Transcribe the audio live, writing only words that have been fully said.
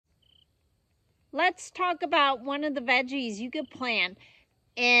let's talk about one of the veggies you could plant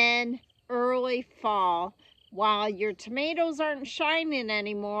in early fall while your tomatoes aren't shining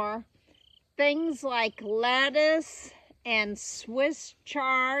anymore. Things like lettuce and Swiss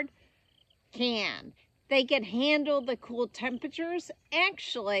chard can. They can handle the cool temperatures.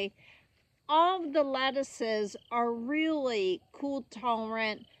 Actually, all of the lettuces are really cool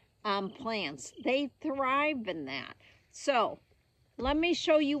tolerant plants. They thrive in that. So let me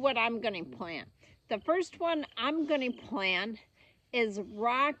show you what I'm going to plant. The first one I'm going to plant is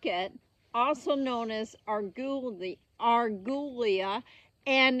rocket, also known as Arugula,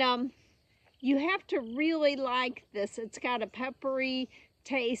 and you have to really like this. It's got a peppery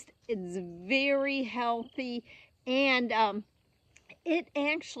taste. It's very healthy, and it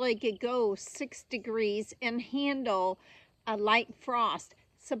actually could go 6 degrees and handle a light frost.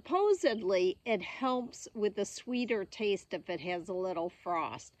 Supposedly, it helps with the sweeter taste if it has a little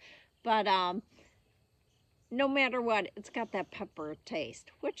frost. But no matter what, it's got that pepper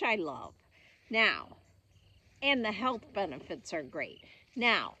taste, which I love. Now, and the health benefits are great.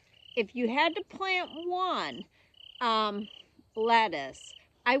 Now, if you had to plant one lettuce,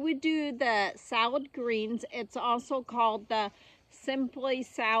 I would do the salad greens. It's also called the Simply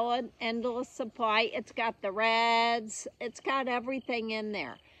Salad Endless Supply. It's got the reds. It's got everything in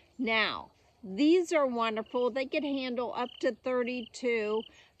there. Now, these are wonderful. They can handle up to 32.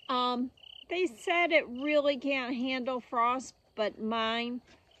 They said it really can't handle frost, but mine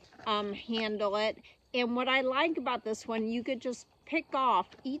handle it. And what I like about this one, you could just pick off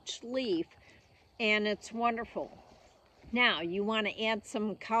each leaf, and it's wonderful. Now, you want to add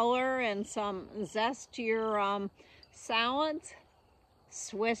some color and some zest to your salads?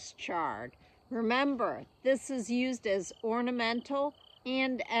 Swiss chard. Remember, this is used as ornamental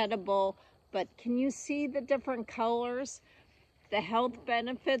and edible, but can you see the different colors? The health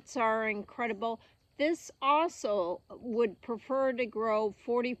benefits are incredible. This also would prefer to grow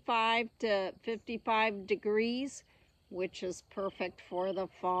 45 to 55 degrees, which is perfect for the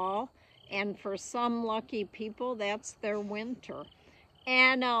fall. And for some lucky people, that's their winter.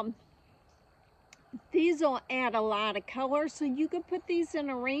 And these will add a lot of color, so you could put these in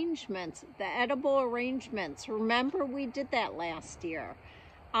arrangements, the edible arrangements. Remember, we did that last year.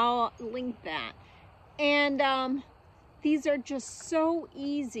 I'll link that. And these are just so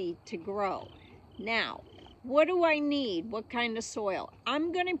easy to grow. Now, what do I need? What kind of soil?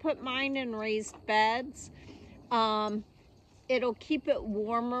 I'm going to put mine in raised beds. It'll keep it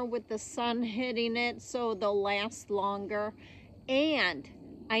warmer with the sun hitting it, so they'll last longer. And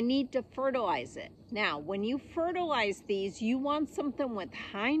I need to fertilize it. Now, when you fertilize these, you want something with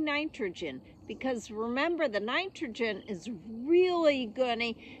high nitrogen, because remember, the nitrogen is really going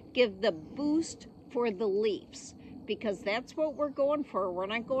to give the boost for the leaves, because that's what we're going for. We're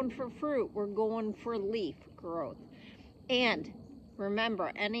not going for fruit, we're going for leaf growth. And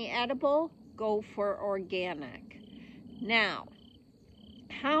remember, any edible, go for organic. Now,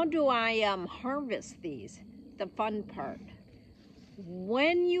 how do I harvest these? The fun part.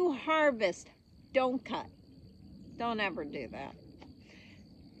 When you harvest, don't cut. Don't ever do that.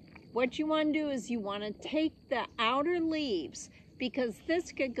 What you want to do is you want to take the outer leaves, because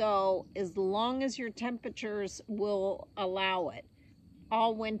this could go as long as your temperatures will allow it,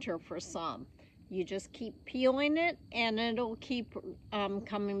 all winter for some. You just keep peeling it and it'll keep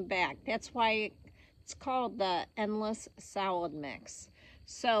coming back. That's why it's called the endless salad mix.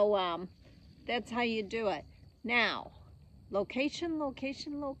 So that's how you do it. Now, location,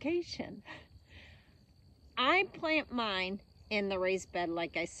 location, location. I plant mine in the raised bed,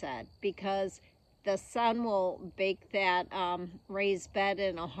 like I said, because the sun will bake that raised bed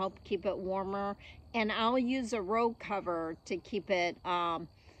and it'll help keep it warmer. And I'll use a row cover to keep it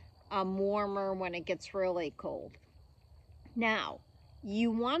warmer when it gets really cold. Now,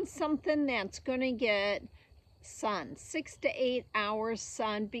 you want something that's going to get sun, 6 to 8 hours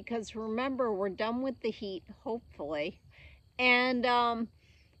sun, because remember, we're done with the heat, hopefully. And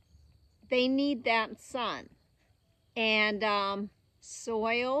they need that sun. And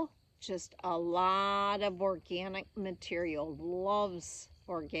soil, just a lot of organic material. Loves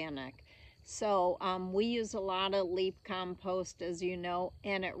organic. So we use a lot of leaf compost, as you know,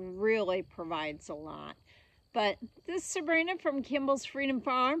 and it really provides a lot. But this is Sabrina from Campbell's Freedom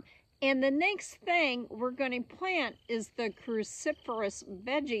Farm, and the next thing we're going to plant is the cruciferous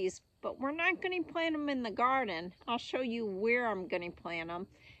veggies, but we're not going to plant them in the garden. I'll show you where I'm going to plant them.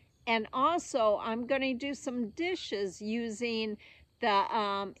 And also, I'm going to do some dishes using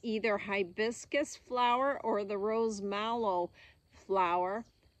the either hibiscus flower or the rose mallow flower.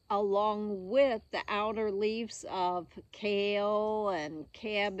 along with the outer leaves of kale and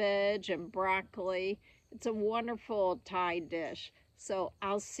cabbage and broccoli. It's a wonderful Thai dish. So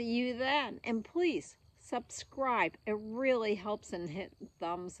I'll see you then. And please subscribe. It really helps, and hit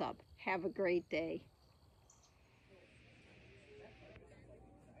thumbs up. Have a great day.